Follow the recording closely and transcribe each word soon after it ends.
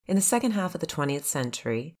In the second half of the 20th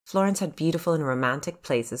century, Florence had beautiful and romantic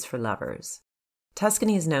places for lovers.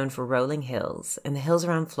 Tuscany is known for rolling hills, and the hills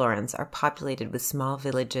around Florence are populated with small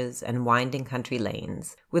villages and winding country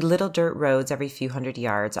lanes, with little dirt roads every few hundred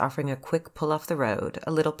yards offering a quick pull off the road,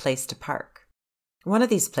 a little place to park. One of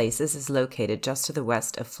these places is located just to the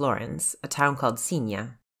west of Florence, a town called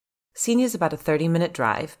Signa. Signa is about a 30-minute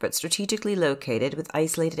drive, but strategically located with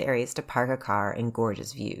isolated areas to park a car and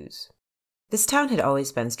gorgeous views. This town had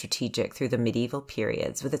always been strategic through the medieval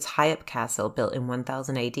periods, with its high-up castle built in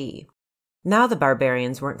 1000 AD. Now the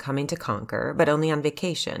barbarians weren't coming to conquer, but only on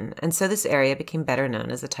vacation, and so this area became better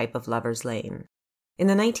known as a type of lover's lane. In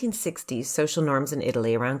the 1960s, social norms in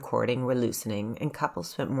Italy around courting were loosening, and couples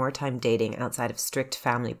spent more time dating outside of strict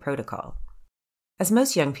family protocol. As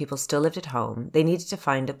most young people still lived at home, they needed to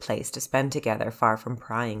find a place to spend together far from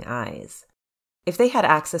prying eyes. If they had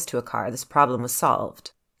access to a car, this problem was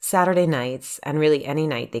solved. Saturday nights, and really any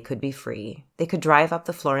night they could be free, they could drive up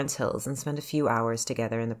the Florence hills and spend a few hours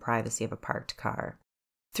together in the privacy of a parked car.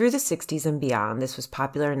 Through the 60s and beyond, this was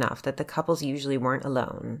popular enough that the couples usually weren't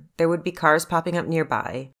alone. There would be cars popping up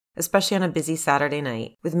nearby, especially on a busy Saturday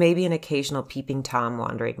night, with maybe an occasional peeping Tom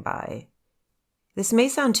wandering by. This may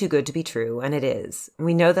sound too good to be true, and it is.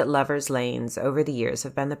 We know that lovers' lanes over the years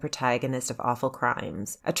have been the protagonist of awful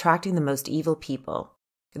crimes, attracting the most evil people,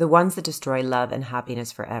 the ones that destroy love and happiness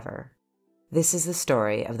forever. This is the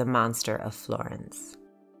story of the Monster of Florence.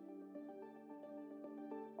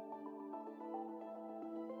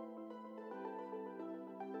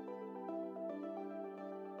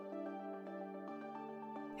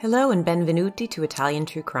 Hello and benvenuti to Italian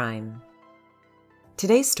True Crime.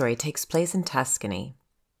 Today's story takes place in Tuscany.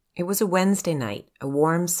 It was a Wednesday night, a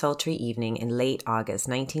warm, sultry evening in late August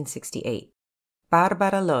 1968.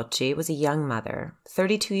 Barbara Dolci was a young mother,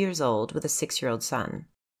 32 years old, with a 6-year-old son.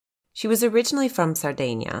 She was originally from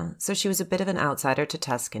Sardinia, so she was a bit of an outsider to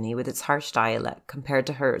Tuscany with its harsh dialect compared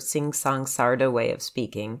to her sing-song Sardo way of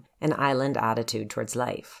speaking and island attitude towards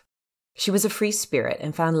life. She was a free spirit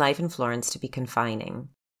and found life in Florence to be confining.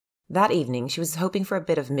 That evening, she was hoping for a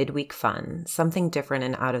bit of midweek fun, something different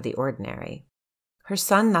and out of the ordinary. Her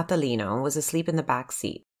son Natalino was asleep in the back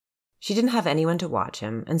seat. She didn't have anyone to watch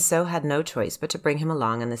him, and so had no choice but to bring him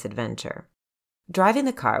along on this adventure. Driving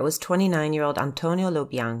the car was 29-year-old Antonio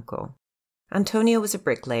Lobianco. Antonio was a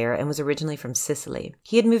bricklayer and was originally from Sicily.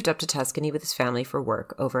 He had moved up to Tuscany with his family for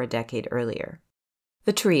work over a decade earlier.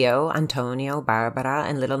 The trio, Antonio, Barbara,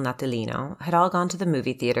 and little Natalino, had all gone to the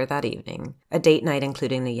movie theater that evening, a date night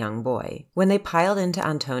including the young boy. When they piled into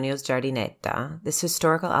Antonio's giardinetta, this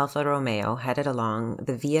historical Alfa Romeo headed along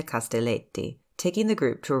the Via Castelletti, taking the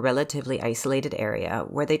group to a relatively isolated area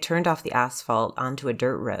where they turned off the asphalt onto a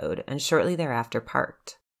dirt road and shortly thereafter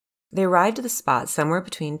parked. They arrived at the spot somewhere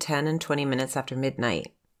between 10 and 20 minutes after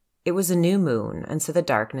midnight. It was a new moon, and so the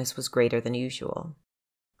darkness was greater than usual.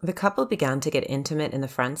 The couple began to get intimate in the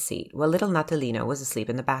front seat, while little Natalino was asleep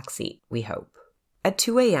in the back seat, we hope. At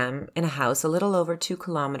 2 a.m., in a house a little over 2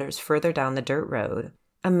 kilometers further down the dirt road,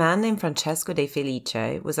 a man named Francesco De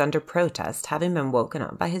Felice was under protest, having been woken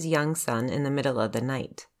up by his young son in the middle of the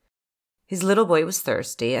night. His little boy was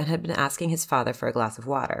thirsty and had been asking his father for a glass of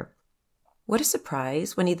water. What a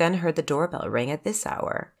surprise when he then heard the doorbell ring at this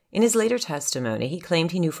hour. In his later testimony, he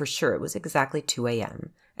claimed he knew for sure it was exactly 2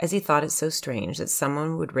 a.m., as he thought it so strange that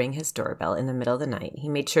someone would ring his doorbell in the middle of the night. He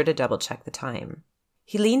made sure to double-check the time.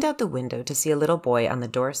 He leaned out the window to see a little boy on the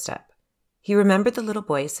doorstep. He remembered the little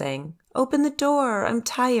boy saying, "Open the door, I'm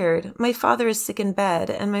tired. My father is sick in bed,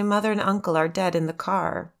 and my mother and uncle are dead in the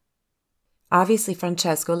car." Obviously,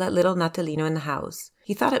 Francesco let little Natalino in the house.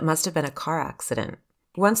 He thought it must have been a car accident.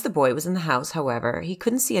 Once the boy was in the house, however, he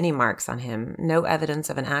couldn't see any marks on him, no evidence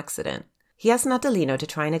of an accident. He asked Natalino to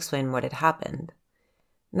try and explain what had happened.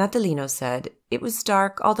 Natalino said, "It was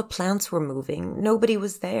dark, all the plants were moving, nobody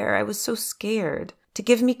was there, I was so scared. To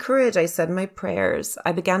give me courage, I said my prayers.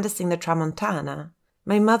 I began to sing the Tramontana.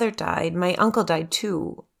 My mother died, my uncle died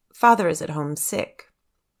too. Father is at home sick."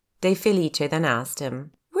 De Felice then asked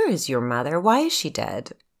him, "Where is your mother? Why is she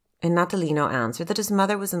dead?" And Natalino answered that his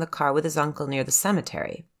mother was in the car with his uncle near the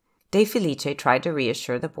cemetery. De Felice tried to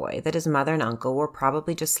reassure the boy that his mother and uncle were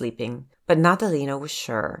probably just sleeping, but Natalino was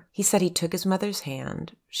sure. He said he took his mother's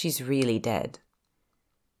hand. "She's really dead."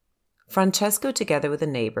 Francesco, together with a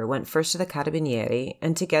neighbor, went first to the Carabinieri,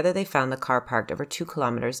 and together they found the car parked over 2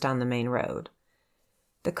 kilometers down the main road.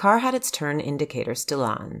 The car had its turn indicator still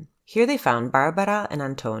on. Here they found Barbara and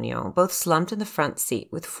Antonio, both slumped in the front seat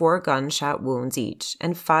with 4 gunshot wounds each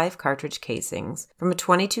and 5 cartridge casings from a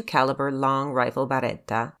 .22 caliber long rifle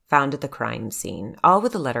Beretta found at the crime scene, all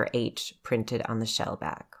with the letter H printed on the shell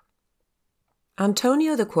back.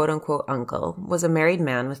 Antonio, the quote-unquote uncle, was a married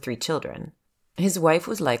man with 3 children. His wife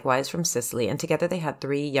was likewise from Sicily, and together they had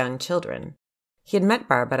 3 young children. He had met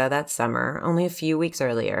Barbara that summer, only a few weeks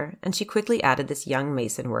earlier, and she quickly added this young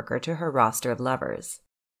mason worker to her roster of lovers.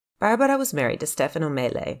 Barbara was married to Stefano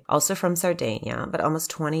Mele, also from Sardinia, but almost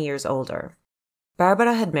 20 years older.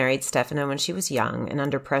 Barbara had married Stefano when she was young and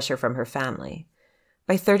under pressure from her family.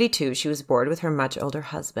 By 32, she was bored with her much older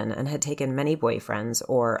husband and had taken many boyfriends,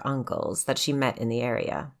 or uncles, that she met in the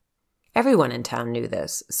area. Everyone in town knew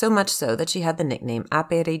this, so much so that she had the nickname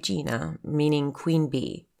Ape Regina, meaning Queen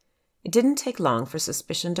Bee. It didn't take long for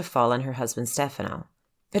suspicion to fall on her husband Stefano.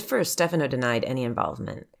 At first, Stefano denied any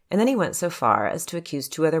involvement, and then he went so far as to accuse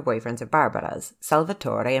 2 other boyfriends of Barbara's,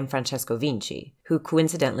 Salvatore and Francesco Vinci, who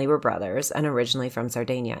coincidentally were brothers and originally from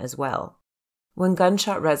Sardinia as well. When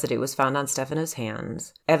gunshot residue was found on Stefano's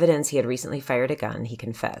hands, evidence he had recently fired a gun, he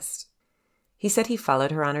confessed. He said he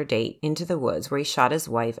followed her on her date into the woods where he shot his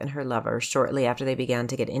wife and her lover shortly after they began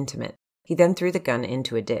to get intimate. He then threw the gun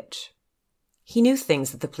into a ditch. He knew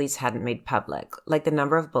things that the police hadn't made public, like the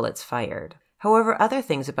number of bullets fired. However, other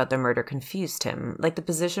things about the murder confused him, like the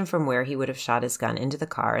position from where he would have shot his gun into the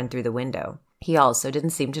car and through the window. He also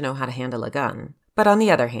didn't seem to know how to handle a gun. But on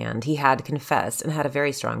the other hand, he had confessed and had a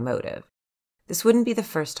very strong motive. This wouldn't be the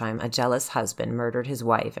first time a jealous husband murdered his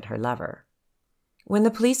wife and her lover. When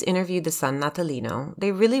the police interviewed the son Natalino,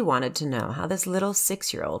 they really wanted to know how this little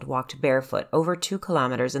 6-year-old walked barefoot over 2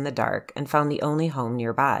 kilometers in the dark and found the only home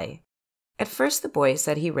nearby. At first, the boy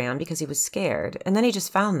said he ran because he was scared, and then he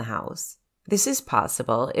just found the house. This is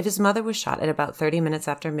possible. If his mother was shot at about 30 minutes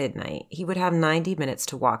after midnight, he would have 90 minutes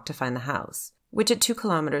to walk to find the house, which at 2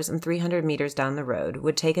 kilometers and 300 meters down the road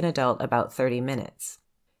would take an adult about 30 minutes.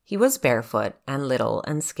 He was barefoot and little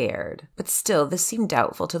and scared, but still this seemed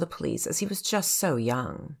doubtful to the police as he was just so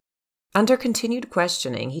young. Under continued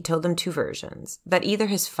questioning, he told them 2 versions, that either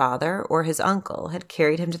his father or his uncle had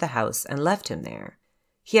carried him to the house and left him there.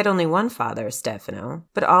 He had only one father, Stefano,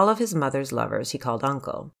 but all of his mother's lovers he called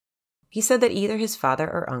uncle. He said that either his father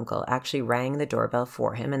or uncle actually rang the doorbell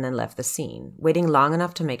for him and then left the scene, waiting long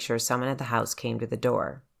enough to make sure someone at the house came to the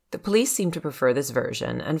door. The police seemed to prefer this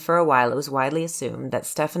version, and for a while it was widely assumed that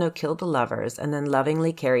Stefano killed the lovers and then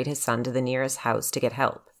lovingly carried his son to the nearest house to get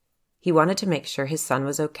help. He wanted to make sure his son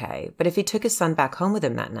was okay, but if he took his son back home with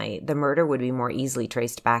him that night, the murder would be more easily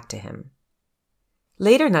traced back to him.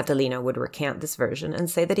 Later, Natalino would recant this version and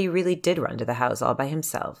say that he really did run to the house all by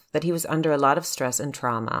himself, that he was under a lot of stress and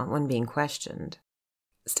trauma when being questioned.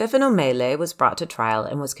 Stefano Mele was brought to trial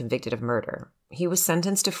and was convicted of murder. He was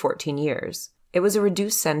sentenced to 14 years. It was a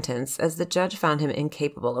reduced sentence as the judge found him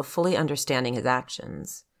incapable of fully understanding his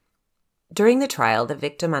actions. During the trial, the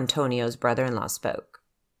victim Antonio's brother-in-law spoke.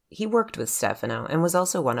 He worked with Stefano and was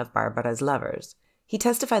also one of Barbara's lovers. He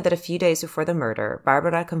testified that a few days before the murder,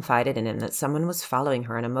 Barbara confided in him that someone was following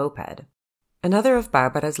her on a moped. Another of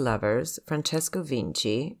Barbara's lovers, Francesco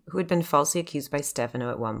Vinci, who had been falsely accused by Stefano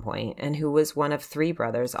at one point and who was one of 3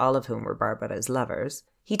 brothers, all of whom were Barbara's lovers,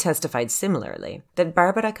 he testified similarly that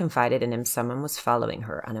Barbara confided in him someone was following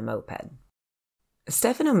her on a moped.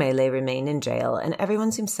 Stefano Mele remained in jail, and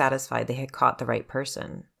everyone seemed satisfied they had caught the right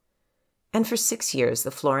person. And for 6 years,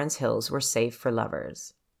 the Florence hills were safe for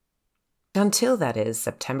lovers. Until, that is,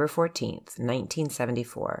 September 14th,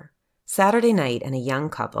 1974. Saturday night, and a young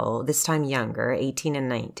couple, this time younger, 18 and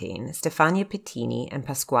 19, Stefania Pettini and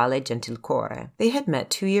Pasquale Gentilcore, they had met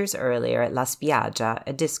 2 years earlier at La Spiaggia,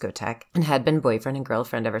 a discotheque, and had been boyfriend and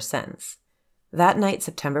girlfriend ever since. That night,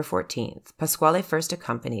 September 14th, Pasquale first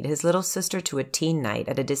accompanied his little sister to a teen night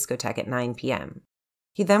at a discotheque at 9 p.m.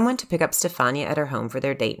 He then went to pick up Stefania at her home for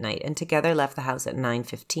their date night and together left the house at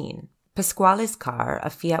 9:15. Pasquale's car, a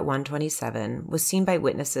Fiat 127, was seen by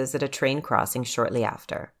witnesses at a train crossing shortly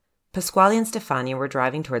after. Pasquale and Stefania were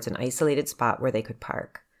driving towards an isolated spot where they could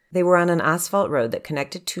park. They were on an asphalt road that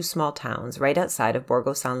connected 2 small towns right outside of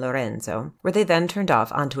Borgo San Lorenzo, where they then turned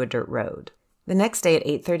off onto a dirt road. The next day at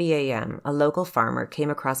 8:30 a.m., a local farmer came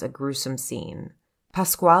across a gruesome scene.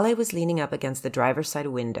 Pasquale was leaning up against the driver's side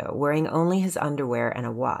window, wearing only his underwear and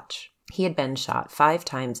a watch. He had been shot 5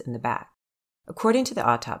 times in the back. According to the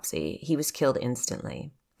autopsy, he was killed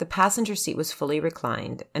instantly. The passenger seat was fully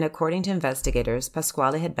reclined, and according to investigators,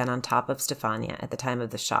 Pasquale had been on top of Stefania at the time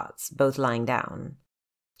of the shots, both lying down.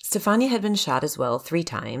 Stefania had been shot as well 3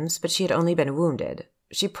 times, but she had only been wounded.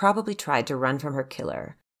 She probably tried to run from her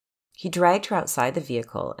killer. He dragged her outside the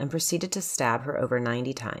vehicle and proceeded to stab her over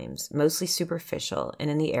 90 times, mostly superficial and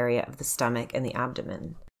in the area of the stomach and the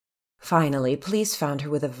abdomen. Finally, police found her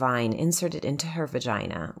with a vine inserted into her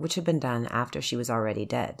vagina, which had been done after she was already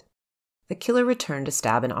dead. The killer returned to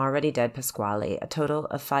stab an already dead Pasquale a total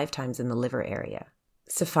of 5 times in the liver area.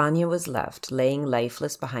 Stefania was left, laying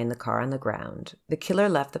lifeless behind the car on the ground. The killer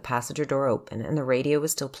left the passenger door open, and the radio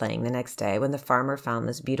was still playing the next day when the farmer found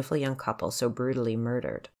this beautiful young couple so brutally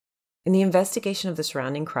murdered. In the investigation of the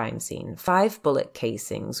surrounding crime scene, 5 bullet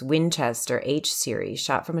casings, Winchester H series,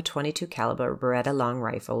 shot from a .22 caliber Beretta long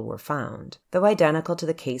rifle were found. Though identical to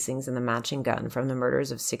the casings and the matching gun from the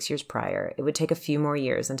murders of 6 years prior, it would take a few more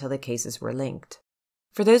years until the cases were linked.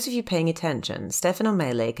 For those of you paying attention, Stefano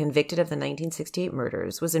Mele, convicted of the 1968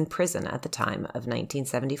 murders, was in prison at the time of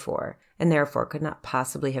 1974, and therefore could not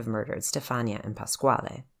possibly have murdered Stefania and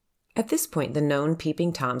Pasquale. At this point, the known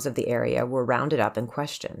peeping toms of the area were rounded up and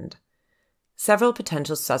questioned. Several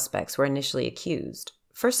potential suspects were initially accused.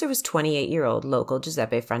 First, there was 28-year-old local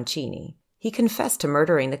Giuseppe Francini. He confessed to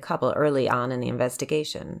murdering the couple early on in the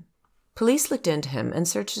investigation. Police looked into him and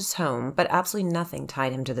searched his home, but absolutely nothing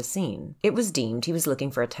tied him to the scene. It was deemed he was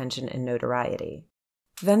looking for attention and notoriety.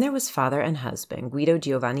 Then there was father and husband, Guido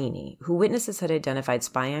Giovannini, who witnesses had identified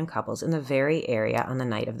spy-on couples in the very area on the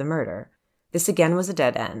night of the murder. This again was a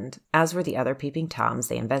dead end, as were the other peeping toms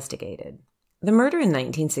they investigated. The murder in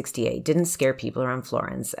 1968 didn't scare people around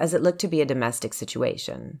Florence, as it looked to be a domestic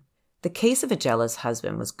situation. The case of a jealous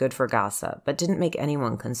husband was good for gossip, but didn't make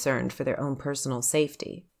anyone concerned for their own personal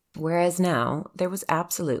safety. Whereas now, there was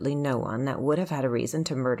absolutely no one that would have had a reason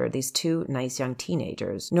to murder these 2 nice young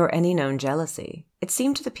teenagers, nor any known jealousy. It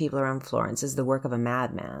seemed to the people around Florence as the work of a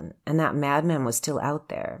madman, and that madman was still out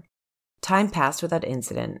there. Time passed without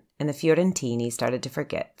incident, and the Fiorentini started to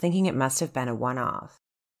forget, thinking it must have been a one-off.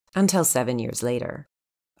 Until 7 years later.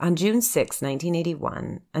 On June 6,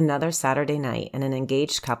 1981, another Saturday night, and an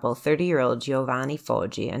engaged couple, 30-year-old Giovanni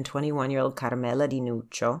Foggi and 21-year-old Carmela Di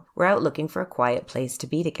Nuccio, were out looking for a quiet place to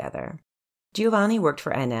be together. Giovanni worked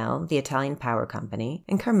for Enel, the Italian power company,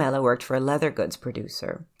 and Carmela worked for a leather goods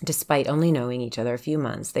producer. Despite only knowing each other a few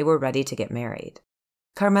months, they were ready to get married.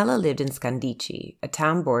 Carmela lived in Scandici, a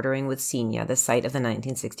town bordering with Signa, the site of the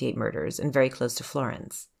 1968 murders, and very close to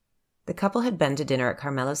Florence. The couple had been to dinner at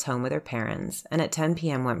Carmela's home with her parents, and at 10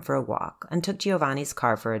 p.m. went for a walk and took Giovanni's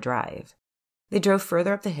car for a drive. They drove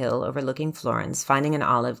further up the hill overlooking Florence, finding an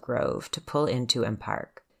olive grove to pull into and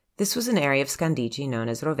park. This was an area of Scandici known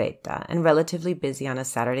as Rovetta, and relatively busy on a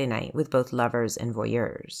Saturday night with both lovers and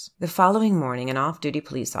voyeurs. The following morning, an off-duty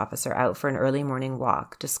police officer out for an early morning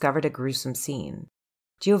walk discovered a gruesome scene.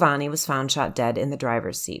 Giovanni was found shot dead in the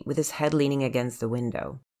driver's seat, with his head leaning against the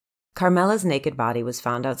window. Carmela's naked body was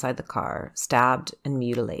found outside the car, stabbed and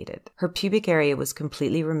mutilated. Her pubic area was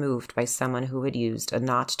completely removed by someone who had used a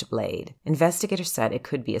notched blade. Investigators said it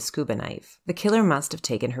could be a scuba knife. The killer must have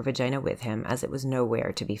taken her vagina with him, as it was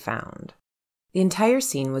nowhere to be found. The entire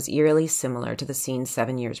scene was eerily similar to the scene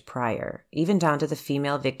 7 years prior, even down to the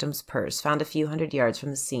female victim's purse found a few hundred yards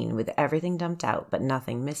from the scene with everything dumped out but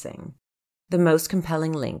nothing missing. The most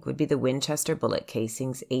compelling link would be the Winchester bullet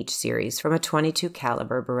casings H series from a .22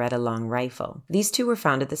 caliber Beretta long rifle. These 2 were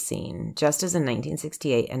found at the scene, just as in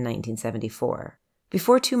 1968 and 1974.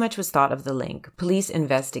 Before too much was thought of the link, police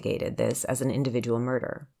investigated this as an individual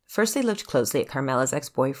murder. First, they looked closely at Carmela's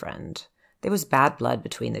ex-boyfriend. There was bad blood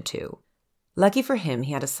between the 2. Lucky for him,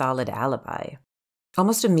 he had a solid alibi.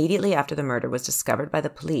 Almost immediately after the murder was discovered by the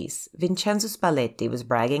police, Vincenzo Spalletti was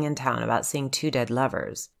bragging in town about seeing 2 dead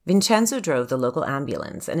lovers. Vincenzo drove the local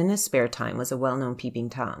ambulance and in his spare time was a well-known peeping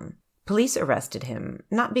Tom. Police arrested him,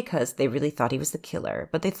 not because they really thought he was the killer,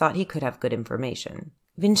 but they thought he could have good information.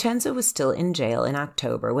 Vincenzo was still in jail in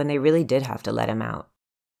October when they really did have to let him out.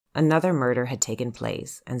 Another murder had taken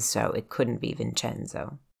place, and so it couldn't be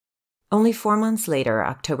Vincenzo. Only 4 months later,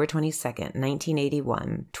 October 22,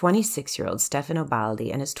 1981, 26-year-old Stefano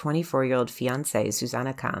Baldi and his 24-year-old fiancée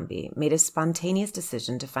Susanna Cambi made a spontaneous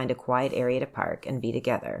decision to find a quiet area to park and be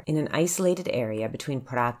together in an isolated area between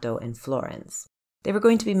Prato and Florence. They were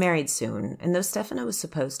going to be married soon, and though Stefano was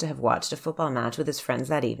supposed to have watched a football match with his friends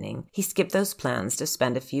that evening, he skipped those plans to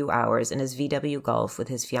spend a few hours in his VW Golf with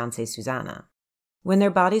his fiancée Susanna. When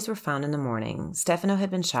their bodies were found in the morning, Stefano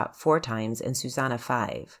had been shot 4 times and Susanna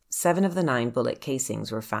 5. 7 of the 9 bullet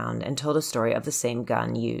casings were found and told a story of the same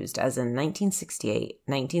gun used as in 1968,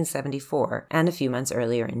 1974, and a few months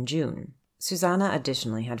earlier in June. Susanna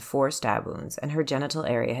additionally had 4 stab wounds, and her genital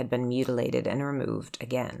area had been mutilated and removed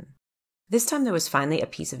again. This time there was finally a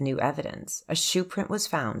piece of new evidence. A shoe print was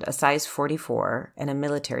found, a size 44, and a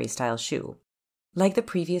military-style shoe. Like the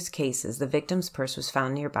previous cases, the victim's purse was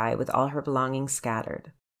found nearby with all her belongings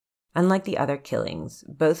scattered. Unlike the other killings,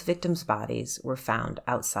 both victims' bodies were found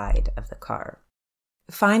outside of the car.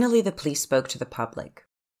 Finally, the police spoke to the public.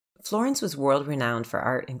 Florence was world-renowned for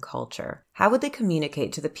art and culture. How would they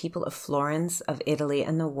communicate to the people of Florence, of Italy,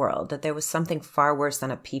 and the world that there was something far worse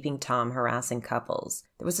than a peeping Tom harassing couples?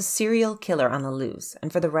 There was a serial killer on the loose,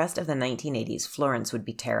 and for the rest of the 1980s, Florence would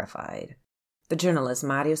be terrified. The journalist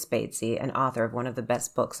Mario Spezi, and author of one of the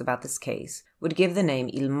best books about this case, would give the name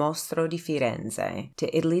Il Mostro di Firenze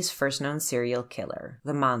to Italy's first-known serial killer,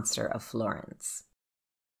 the Monster of Florence.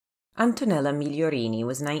 Antonella Migliorini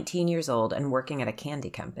was 19 years old and working at a candy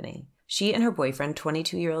company. She and her boyfriend,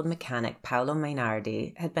 22-year-old mechanic Paolo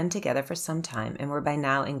Mainardi, had been together for some time and were by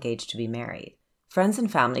now engaged to be married. Friends and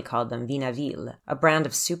family called them Vinaville, a brand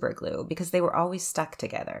of superglue, because they were always stuck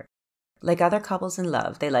together. Like other couples in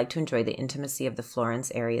love, they liked to enjoy the intimacy of the Florence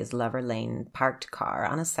area's Lover Lane parked car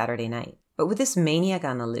on a Saturday night. But with this maniac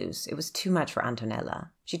on the loose, it was too much for Antonella.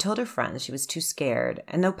 She told her friends she was too scared,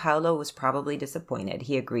 and though Paolo was probably disappointed,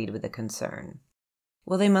 he agreed with the concern.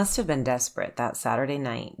 Well, they must have been desperate that Saturday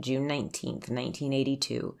night, June 19th,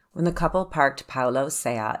 1982, when the couple parked Paolo's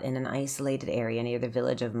Seat in an isolated area near the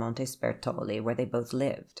village of Montespertoli, where they both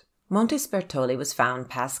lived. Montespertoli was found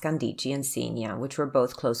past Candici and Signa, which were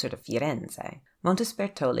both closer to Firenze.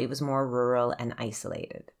 Montespertoli was more rural and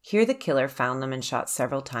isolated. Here the killer found them and shot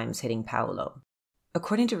several times, hitting Paolo.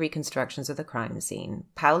 According to reconstructions of the crime scene,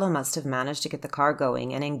 Paolo must have managed to get the car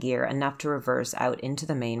going and in gear enough to reverse out into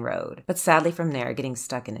the main road, but sadly from there getting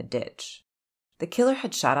stuck in a ditch. The killer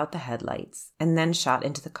had shot out the headlights, and then shot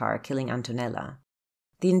into the car, killing Antonella.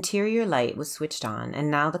 The interior light was switched on, and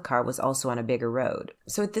now the car was also on a bigger road,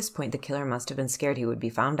 so at this point the killer must have been scared he would be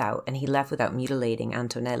found out, and he left without mutilating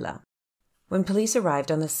Antonella. When police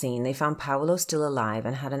arrived on the scene, they found Paolo still alive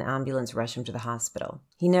and had an ambulance rush him to the hospital.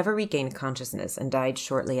 He never regained consciousness and died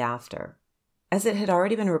shortly after. As it had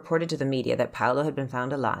already been reported to the media that Paolo had been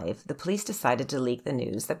found alive, the police decided to leak the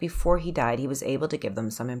news that before he died he was able to give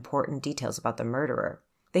them some important details about the murderer.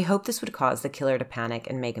 They hoped this would cause the killer to panic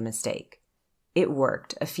and make a mistake. It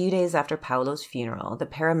worked. A few days after Paolo's funeral, the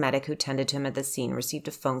paramedic who tended to him at the scene received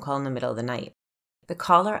a phone call in the middle of the night. The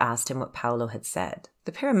caller asked him what Paolo had said.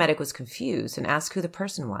 The paramedic was confused and asked who the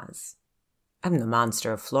person was. "I'm the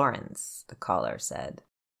Monster of Florence," the caller said.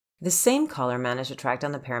 The same caller managed to track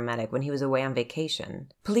down the paramedic when he was away on vacation.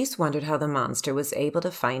 Police wondered how the monster was able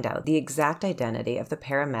to find out the exact identity of the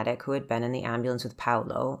paramedic who had been in the ambulance with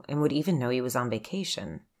Paolo and would even know he was on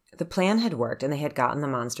vacation. The plan had worked and they had gotten the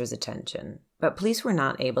monster's attention, but police were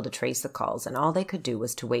not able to trace the calls and all they could do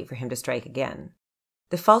was to wait for him to strike again.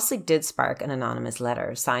 The false leak did spark an anonymous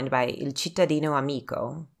letter signed by Il Cittadino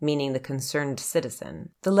Amico, meaning the concerned citizen.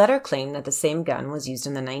 The letter claimed that the same gun was used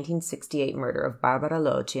in the 1968 murder of Barbara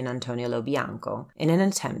Locci and Antonio Lobianco in an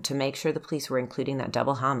attempt to make sure the police were including that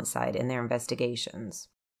double homicide in their investigations.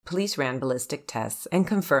 Police ran ballistic tests and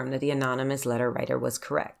confirmed that the anonymous letter writer was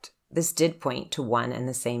correct. This did point to one and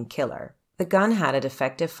the same killer. The gun had a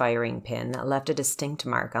defective firing pin that left a distinct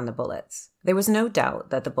mark on the bullets. There was no doubt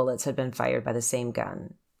that the bullets had been fired by the same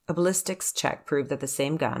gun. A ballistics check proved that the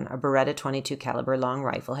same gun, a Beretta .22 caliber long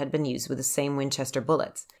rifle, had been used with the same Winchester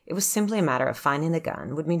bullets. It was simply a matter of finding the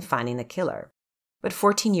gun would mean finding the killer. But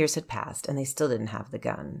 14 years had passed and they still didn't have the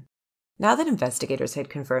gun. Now that investigators had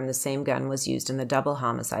confirmed the same gun was used in the double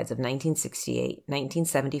homicides of 1968,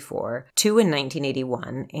 1974, 2 in 1981,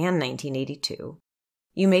 and 1982,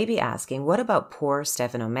 you may be asking, what about poor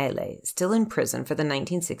Stefano Mele, still in prison for the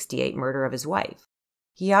 1968 murder of his wife?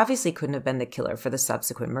 He obviously couldn't have been the killer for the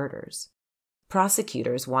subsequent murders.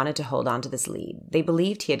 Prosecutors wanted to hold on to this lead. They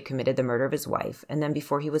believed he had committed the murder of his wife, and then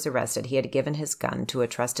before he was arrested, he had given his gun to a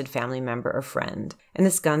trusted family member or friend, and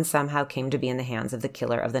this gun somehow came to be in the hands of the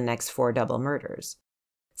killer of the next 4 double murders.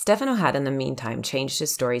 Stefano had in the meantime changed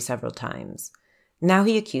his story several times. Now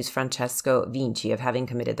he accused Francesco Vinci of having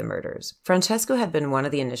committed the murders. Francesco had been one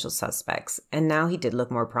of the initial suspects, and now he did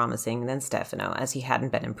look more promising than Stefano, as he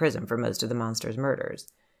hadn't been in prison for most of the monster's murders.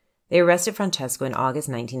 They arrested Francesco in August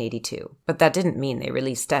 1982, but that didn't mean they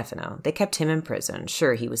released Stefano. They kept him in prison,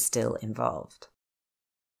 sure he was still involved.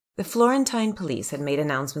 The Florentine police had made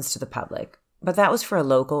announcements to the public, but that was for a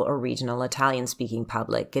local or regional Italian-speaking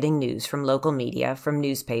public getting news from local media, from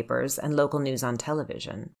newspapers, and local news on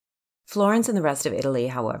television. Florence and the rest of Italy,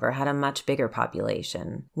 however, had a much bigger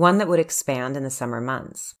population, one that would expand in the summer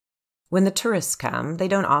months. When the tourists come, they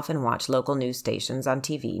don't often watch local news stations on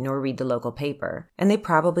TV nor read the local paper, and they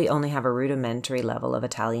probably only have a rudimentary level of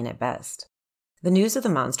Italian at best. The news of the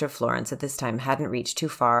Monster of Florence at this time hadn't reached too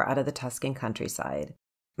far out of the Tuscan countryside.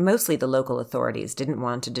 Mostly the local authorities didn't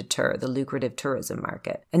want to deter the lucrative tourism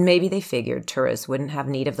market, and maybe they figured tourists wouldn't have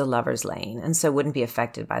need of the Lover's Lane and so wouldn't be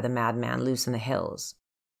affected by the madman loose in the hills.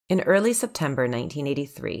 In early September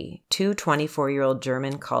 1983, two 24-year-old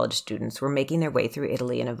German college students were making their way through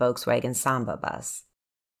Italy in a Volkswagen Samba bus.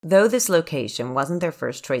 Though this location wasn't their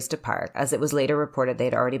first choice to park, as it was later reported they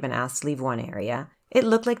had already been asked to leave one area, it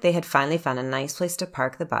looked like they had finally found a nice place to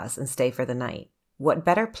park the bus and stay for the night. What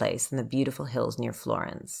better place than the beautiful hills near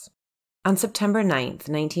Florence? On September 9,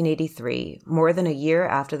 1983, more than a year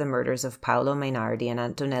after the murders of Paolo Mainardi and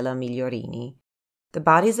Antonella Migliorini, the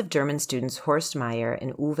bodies of German students Horst Meyer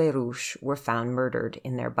and Uwe Rusch were found murdered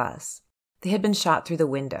in their bus. They had been shot through the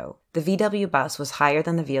window. The VW bus was higher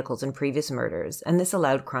than the vehicles in previous murders, and this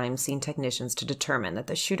allowed crime scene technicians to determine that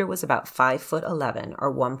the shooter was about 5'11"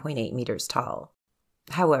 or 1.8 meters tall.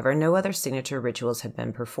 However, no other signature rituals had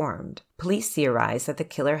been performed. Police theorized that the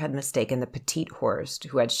killer had mistaken the petite Horst,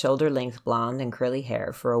 who had shoulder-length blonde and curly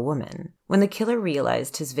hair, for a woman. When the killer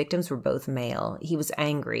realized his victims were both male, he was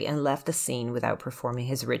angry and left the scene without performing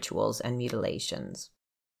his rituals and mutilations.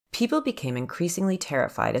 People became increasingly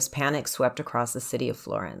terrified as panic swept across the city of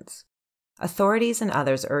Florence. Authorities and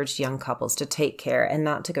others urged young couples to take care and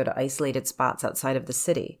not to go to isolated spots outside of the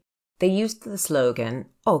city. They used the slogan,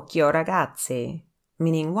 "Occhio ragazzi,"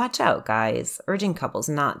 meaning "watch out, guys," urging couples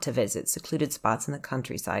not to visit secluded spots in the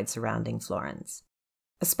countryside surrounding Florence.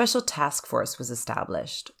 A special task force was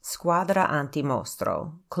established, Squadra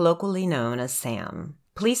Anti-Mostro, colloquially known as SAM.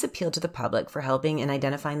 Police appealed to the public for helping in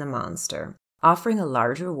identifying the monster, offering a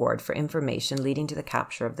large reward for information leading to the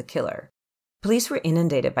capture of the killer. Police were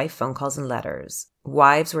inundated by phone calls and letters.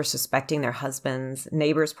 Wives were suspecting their husbands,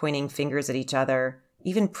 neighbors pointing fingers at each other,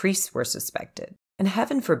 even priests were suspected. And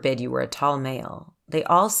heaven forbid you were a tall male. They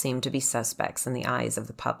all seemed to be suspects in the eyes of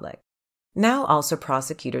the public. Now also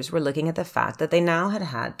prosecutors were looking at the fact that they now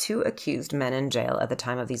had two accused men in jail at the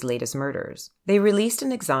time of these latest murders. They released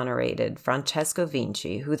and exonerated Francesco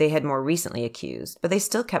Vinci, who they had more recently accused, but they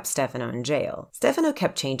still kept Stefano in jail. Stefano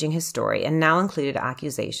kept changing his story and now included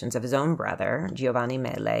accusations of his own brother, Giovanni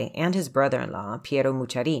Mele, and his brother-in-law, Piero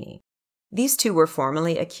Mucciarini. These two were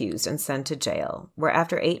formally accused and sent to jail, where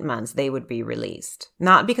after 8 months they would be released.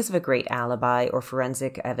 Not because of a great alibi or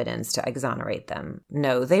forensic evidence to exonerate them.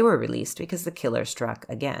 No, they were released because the killer struck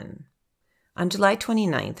again. On July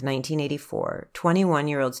 29, 1984,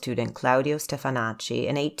 21-year-old student Claudio Stefanacci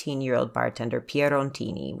and 18-year-old bartender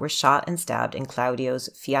Fiorentini were shot and stabbed in Claudio's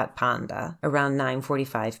Fiat Panda around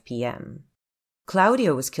 9:45 p.m.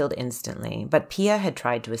 Claudio was killed instantly, but Pia had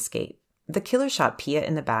tried to escape. The killer shot Pia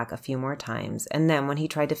in the back a few more times, and then when he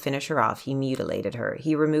tried to finish her off, he mutilated her.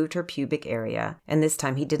 He removed her pubic area, and this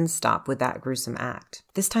time he didn't stop with that gruesome act.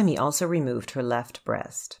 This time he also removed her left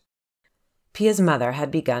breast. Pia's mother had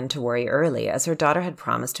begun to worry early, as her daughter had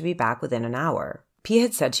promised to be back within an hour. Pia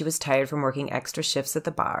had said she was tired from working extra shifts at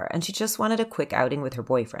the bar, and she just wanted a quick outing with her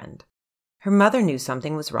boyfriend. Her mother knew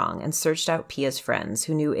something was wrong and searched out Pia's friends,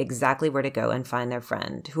 who knew exactly where to go and find their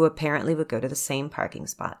friend, who apparently would go to the same parking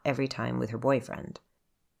spot every time with her boyfriend.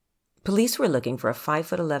 Police were looking for a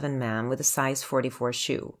 5'11" man with a size 44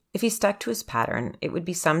 shoe. If he stuck to his pattern, it would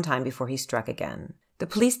be some time before he struck again. The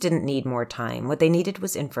police didn't need more time. What they needed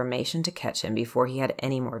was information to catch him before he had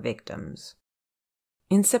any more victims.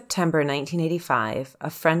 In September 1985, a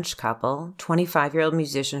French couple, 25-year-old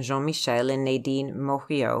musician Jean-Michel and Nadine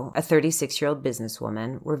Mouriot, a 36-year-old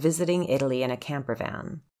businesswoman, were visiting Italy in a camper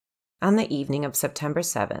van. On the evening of September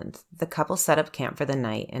 7th, the couple set up camp for the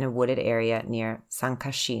night in a wooded area near San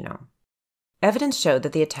Cascino. Evidence showed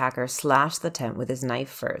that the attacker slashed the tent with his knife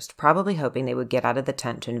first, probably hoping they would get out of the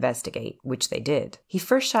tent to investigate, which they did. He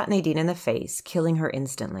first shot Nadine in the face, killing her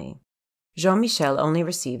instantly. Jean-Michel only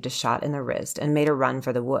received a shot in the wrist and made a run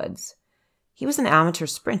for the woods. He was an amateur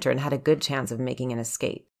sprinter and had a good chance of making an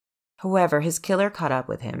escape. However, his killer caught up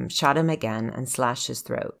with him, shot him again, and slashed his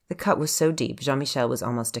throat. The cut was so deep, Jean-Michel was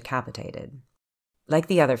almost decapitated. Like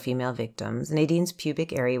the other female victims, Nadine's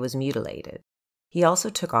pubic area was mutilated. He also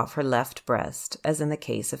took off her left breast, as in the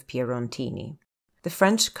case of Fiorentini. The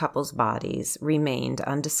French couple's bodies remained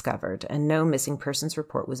undiscovered, and no missing persons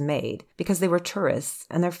report was made because they were tourists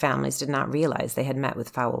and their families did not realize they had met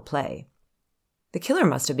with foul play. The killer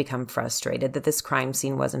must have become frustrated that this crime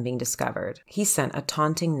scene wasn't being discovered. He sent a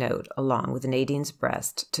taunting note along with Nadine's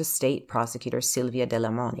breast to state prosecutor Silvia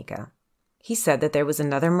Della Monica. He said that there was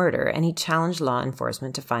another murder and he challenged law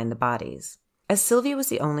enforcement to find the bodies. As Sylvia was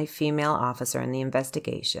the only female officer in the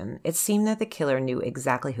investigation, it seemed that the killer knew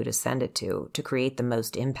exactly who to send it to create the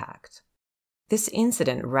most impact. This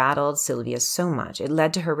incident rattled Sylvia so much it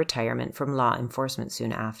led to her retirement from law enforcement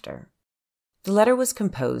soon after. The letter was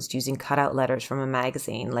composed using cutout letters from a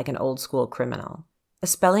magazine like an old-school criminal. A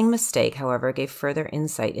spelling mistake, however, gave further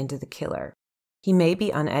insight into the killer. He may be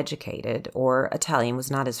uneducated, or Italian was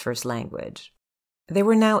not his first language. There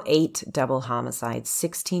were now 8 double homicides,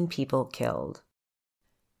 16 people killed.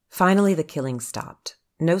 Finally, the killing stopped.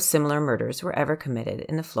 No similar murders were ever committed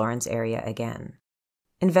in the Florence area again.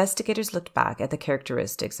 Investigators looked back at the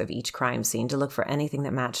characteristics of each crime scene to look for anything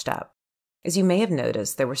that matched up. As you may have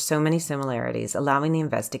noticed, there were so many similarities, allowing the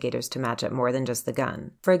investigators to match up more than just the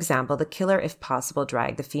gun. For example, the killer, if possible,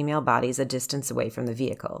 dragged the female bodies a distance away from the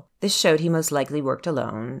vehicle. This showed he most likely worked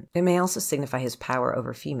alone. It may also signify his power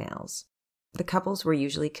over females. The couples were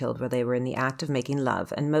usually killed while they were in the act of making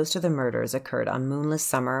love, and most of the murders occurred on moonless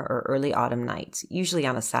summer or early autumn nights, usually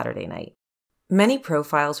on a Saturday night. Many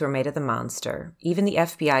profiles were made of the monster. Even the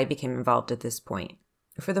FBI became involved at this point.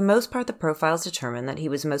 For the most part, the profiles determined that he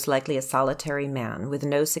was most likely a solitary man with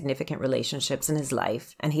no significant relationships in his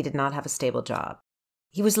life, and he did not have a stable job.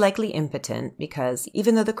 He was likely impotent because,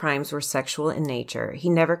 even though the crimes were sexual in nature, he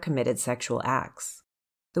never committed sexual acts.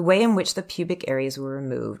 The way in which the pubic areas were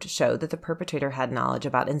removed showed that the perpetrator had knowledge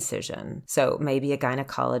about incision, so maybe a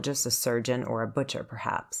gynecologist, a surgeon, or a butcher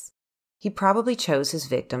perhaps. He probably chose his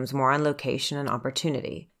victims more on location and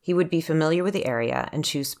opportunity. He would be familiar with the area and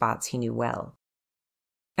choose spots he knew well.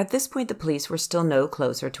 At this point, the police were still no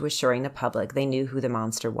closer to assuring the public they knew who the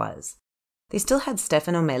monster was. They still had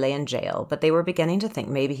Stefano Mele in jail, but they were beginning to think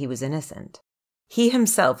maybe he was innocent. He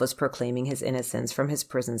himself was proclaiming his innocence from his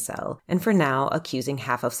prison cell, and for now accusing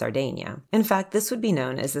half of Sardinia. In fact, this would be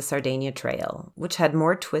known as the Sardinia Trail, which had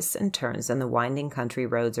more twists and turns than the winding country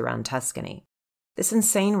roads around Tuscany. This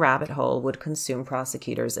insane rabbit hole would consume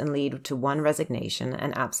prosecutors and lead to one resignation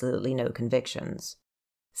and absolutely no convictions.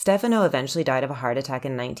 Stefano eventually died of a heart attack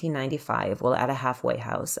in 1995 while at a halfway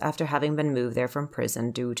house after having been moved there from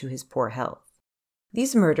prison due to his poor health.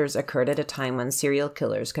 These murders occurred at a time when serial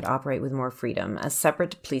killers could operate with more freedom, as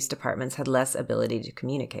separate police departments had less ability to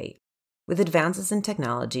communicate. With advances in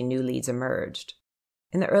technology, new leads emerged.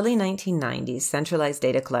 In the early 1990s, centralized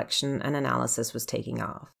data collection and analysis was taking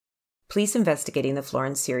off. Police investigating the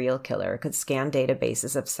Florence serial killer could scan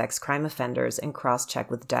databases of sex crime offenders and cross-check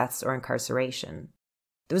with deaths or incarceration.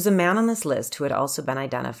 There was a man on this list who had also been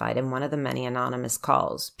identified in one of the many anonymous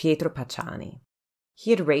calls, Pietro Pacciani. He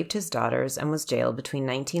had raped his daughters and was jailed between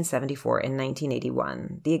 1974 and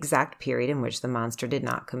 1981, the exact period in which the monster did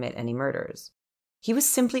not commit any murders. He was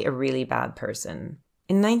simply a really bad person.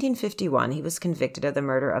 In 1951, he was convicted of the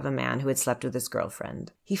murder of a man who had slept with his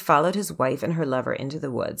girlfriend. He followed his wife and her lover into the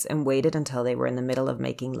woods and waited until they were in the middle of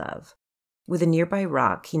making love. With a nearby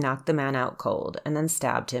rock, he knocked the man out cold and then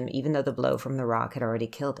stabbed him even though the blow from the rock had already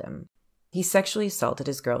killed him. He sexually assaulted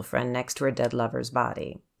his girlfriend next to her dead lover's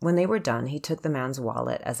body. When they were done, he took the man's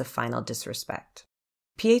wallet as a final disrespect.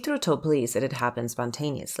 Pietro told police it had happened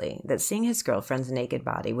spontaneously, that seeing his girlfriend's naked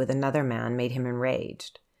body with another man made him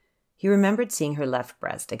enraged. He remembered seeing her left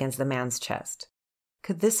breast against the man's chest.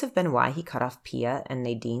 Could this have been why he cut off Pia and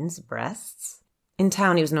Nadine's breasts? In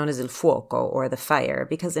town, he was known as Il Fuoco, or the Fire,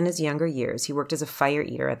 because in his younger years he worked as a fire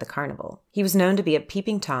eater at the carnival. He was known to be a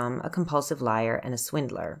peeping Tom, a compulsive liar, and a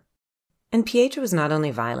swindler. And Pietro was not only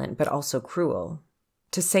violent, but also cruel.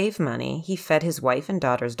 To save money, he fed his wife and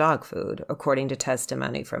daughter's dog food, according to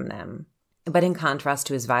testimony from them. But in contrast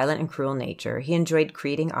to his violent and cruel nature, he enjoyed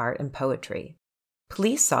creating art and poetry.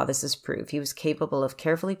 Police saw this as proof he was capable of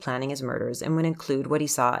carefully planning his murders and would include what he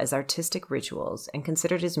saw as artistic rituals and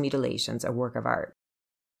considered his mutilations a work of art.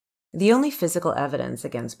 The only physical evidence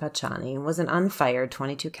against Pacciani was an unfired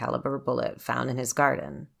 .22 caliber bullet found in his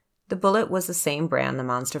garden. The bullet was the same brand the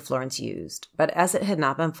Monster of Florence used, but as it had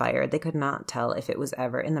not been fired, they could not tell if it was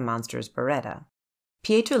ever in the monster's Beretta.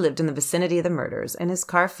 Pietro lived in the vicinity of the murders, and his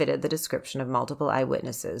car fitted the description of multiple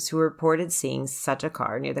eyewitnesses who reported seeing such a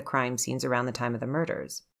car near the crime scenes around the time of the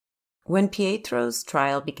murders. When Pietro's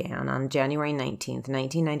trial began on January 19,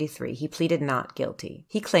 1993, he pleaded not guilty.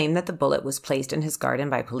 He claimed that the bullet was placed in his garden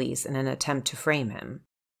by police in an attempt to frame him.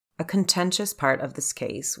 A contentious part of this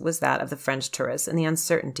case was that of the French tourists and the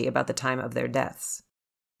uncertainty about the time of their deaths.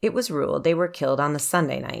 It was ruled they were killed on the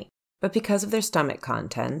Sunday night, but because of their stomach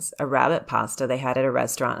contents, a rabbit pasta they had at a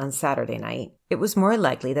restaurant on Saturday night, it was more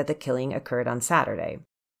likely that the killing occurred on Saturday.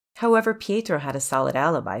 However, Pietro had a solid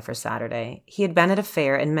alibi for Saturday. He had been at a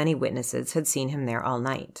fair and many witnesses had seen him there all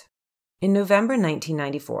night. In November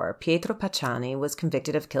 1994, Pietro Pacciani was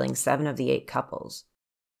convicted of killing 7 of the 8 couples.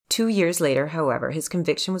 2 years later, however, his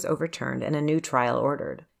conviction was overturned and a new trial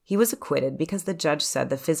ordered. He was acquitted because the judge said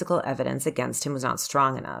the physical evidence against him was not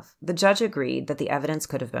strong enough. The judge agreed that the evidence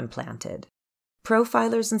could have been planted.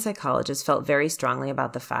 Profilers and psychologists felt very strongly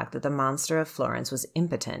about the fact that the Monster of Florence was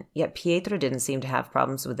impotent, yet Pietro didn't seem to have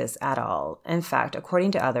problems with this at all. In fact,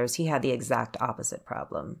 according to others, he had the exact opposite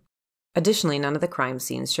problem. Additionally, none of the crime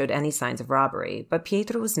scenes showed any signs of robbery, but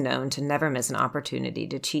Pietro was known to never miss an opportunity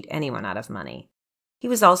to cheat anyone out of money. He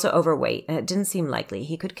was also overweight, and it didn't seem likely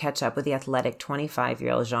he could catch up with the athletic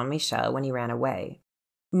 25-year-old Jean-Michel when he ran away.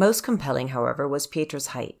 Most compelling, however, was Pietro's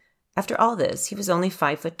height. After all this, he was only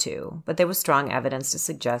 5'2", but there was strong evidence to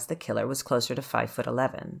suggest the killer was closer to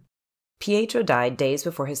 5'11". Pietro died days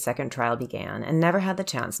before his second trial began and never had the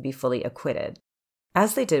chance to be fully acquitted.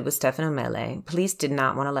 As they did with Stefano Mele, police did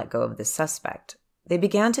not want to let go of this suspect. They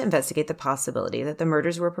began to investigate the possibility that the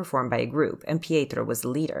murders were performed by a group and Pietro was the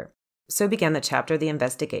leader. So began the chapter of the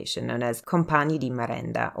investigation known as Compagni di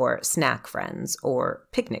Merenda, or snack friends, or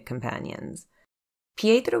picnic companions.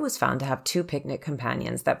 Pietro was found to have 2 picnic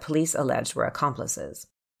companions that police alleged were accomplices.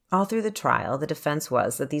 All through the trial, the defense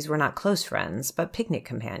was that these were not close friends, but picnic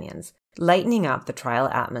companions, lightening up the trial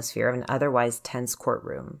atmosphere of an otherwise tense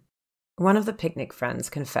courtroom. One of the picnic friends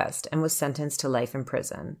confessed and was sentenced to life in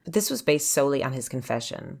prison, but this was based solely on his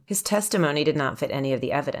confession. His testimony did not fit any of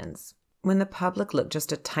the evidence. When the public looked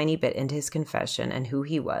just a tiny bit into his confession and who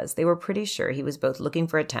he was, they were pretty sure he was both looking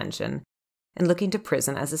for attention and looking to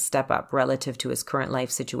prison as a step up relative to his current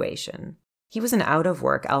life situation. He was an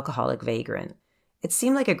out-of-work alcoholic vagrant. It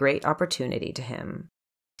seemed like a great opportunity to him.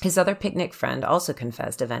 His other picnic friend also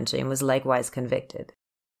confessed eventually and was likewise convicted.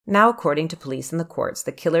 Now, according to police and the courts,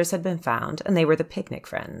 the killers had been found, and they were the picnic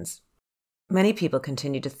friends. Many people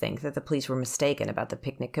continued to think that the police were mistaken about the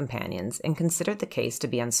picnic companions and considered the case to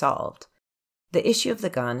be unsolved. The issue of the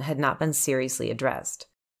gun had not been seriously addressed.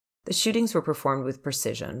 The shootings were performed with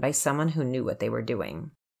precision by someone who knew what they were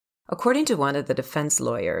doing. According to one of the defense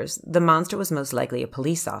lawyers, the monster was most likely a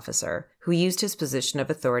police officer who used his position of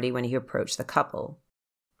authority when he approached the couple.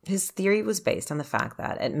 His theory was based on the fact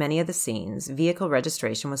that, at many of the scenes, vehicle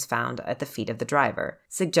registration was found at the feet of the driver,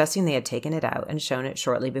 suggesting they had taken it out and shown it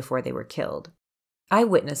shortly before they were killed.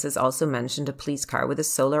 Eyewitnesses also mentioned a police car with a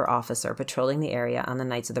solar officer patrolling the area on the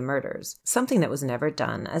nights of the murders, something that was never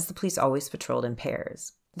done, as the police always patrolled in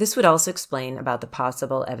pairs. This would also explain about the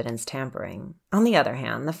possible evidence tampering. On the other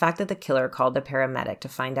hand, the fact that the killer called the paramedic to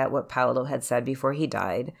find out what Paolo had said before he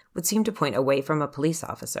died would seem to point away from a police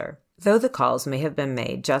officer, though the calls may have been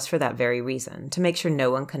made just for that very reason, to make sure no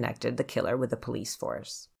one connected the killer with the police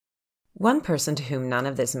force. One person to whom none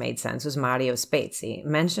of this made sense was Mario Spezi,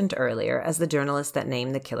 mentioned earlier as the journalist that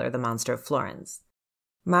named the killer the Monster of Florence.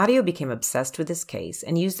 Mario became obsessed with this case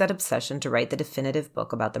and used that obsession to write the definitive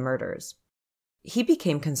book about the murders. He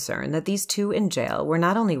became concerned that these 2 in jail were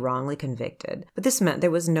not only wrongly convicted, but this meant there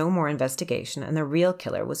was no more investigation and the real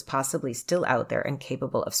killer was possibly still out there and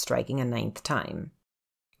capable of striking a 9th time.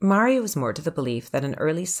 Mario was more to the belief that an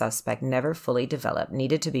early suspect never fully developed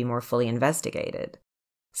needed to be more fully investigated.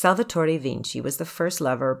 Salvatore Vinci was the first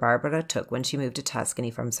lover Barbara took when she moved to Tuscany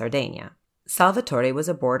from Sardinia. Salvatore was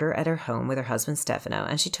a boarder at her home with her husband Stefano,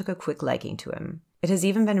 and she took a quick liking to him. It has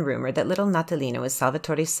even been rumored that little Natalino is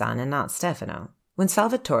Salvatore's son and not Stefano. When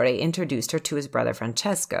Salvatore introduced her to his brother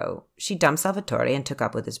Francesco, she dumped Salvatore and took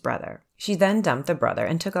up with his brother. She then dumped the brother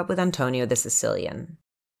and took up with Antonio the Sicilian.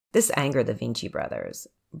 This angered the Vinci brothers.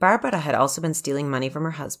 Barbara had also been stealing money from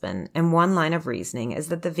her husband, and one line of reasoning is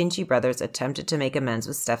that the Vinci brothers attempted to make amends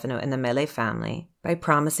with Stefano and the Mele family by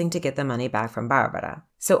promising to get the money back from Barbara.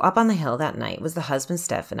 So up on the hill that night was the husband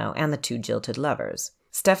Stefano and the 2 jilted lovers.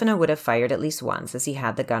 Stefano would have fired at least once as he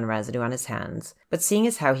had the gun residue on his hands, but seeing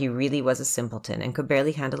as how he really was a simpleton and could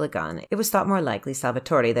barely handle a gun, it was thought more likely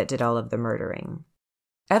Salvatore that did all of the murdering.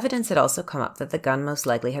 Evidence had also come up that the gun most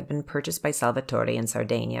likely had been purchased by Salvatore in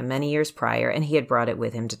Sardinia many years prior, and he had brought it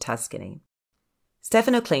with him to Tuscany.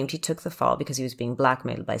 Stefano claimed he took the fall because he was being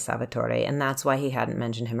blackmailed by Salvatore, and that's why he hadn't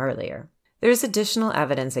mentioned him earlier. There is additional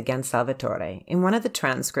evidence against Salvatore. In one of the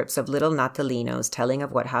transcripts of little Natalino's telling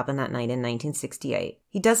of what happened that night in 1968,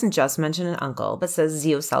 he doesn't just mention an uncle, but says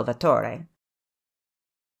Zio Salvatore.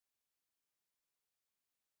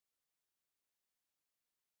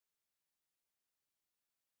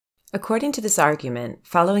 According to this argument,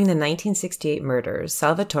 following the 1968 murders,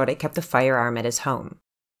 Salvatore kept a firearm at his home.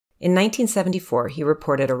 In 1974, he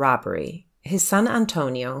reported a robbery. His son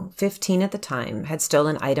Antonio, 15 at the time, had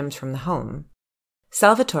stolen items from the home.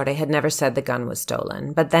 Salvatore had never said the gun was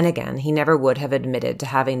stolen, but then again, he never would have admitted to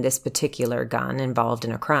having this particular gun involved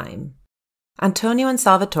in a crime. Antonio and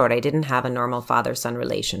Salvatore didn't have a normal father-son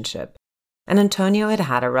relationship, and Antonio had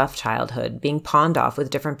had a rough childhood, being pawned off with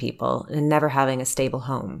different people and never having a stable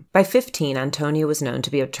home. By 15, Antonio was known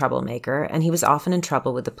to be a troublemaker, and he was often in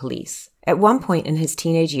trouble with the police. At one point in his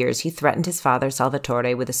teenage years, he threatened his father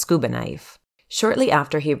Salvatore with a scuba knife. Shortly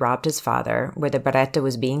after he robbed his father, where the Beretta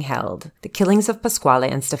was being held, the killings of Pasquale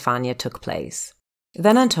and Stefania took place.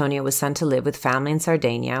 Then Antonio was sent to live with family in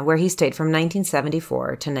Sardinia, where he stayed from 1974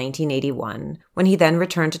 to 1981, when he then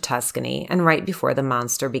returned to Tuscany and right before the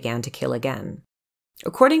monster began to kill again.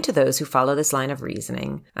 According to those who follow this line of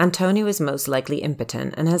reasoning, Antonio is most likely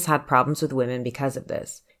impotent and has had problems with women because of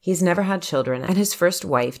this. He's never had children, and his first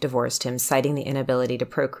wife divorced him, citing the inability to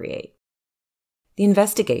procreate. The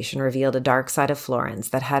investigation revealed a dark side of Florence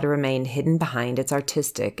that had remained hidden behind its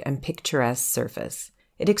artistic and picturesque surface.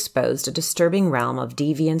 It exposed a disturbing realm of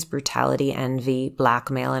deviance, brutality, envy,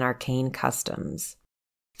 blackmail, and arcane customs.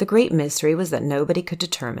 The great mystery was that nobody could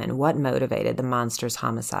determine what motivated the monster's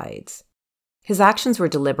homicides. His actions were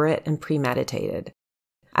deliberate and premeditated.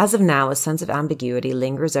 As of now, a sense of ambiguity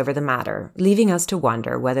lingers over the matter, leaving us to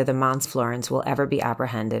wonder whether the Monster of Florence will ever be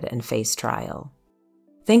apprehended and face trial.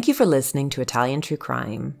 Thank you for listening to Italian True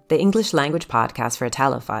Crime, the English language podcast for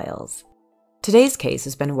Italophiles. Today's case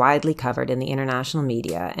has been widely covered in the international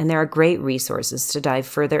media, and there are great resources to dive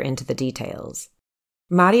further into the details.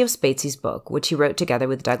 Mario Spezi's book, which he wrote together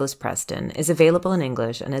with Douglas Preston, is available in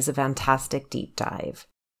English and is a fantastic deep dive.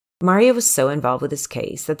 Mario was so involved with this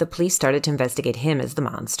case that the police started to investigate him as the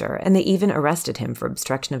monster, and they even arrested him for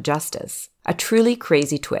obstruction of justice. A truly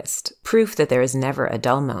crazy twist, proof that there is never a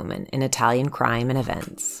dull moment in Italian crime and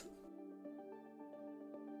events.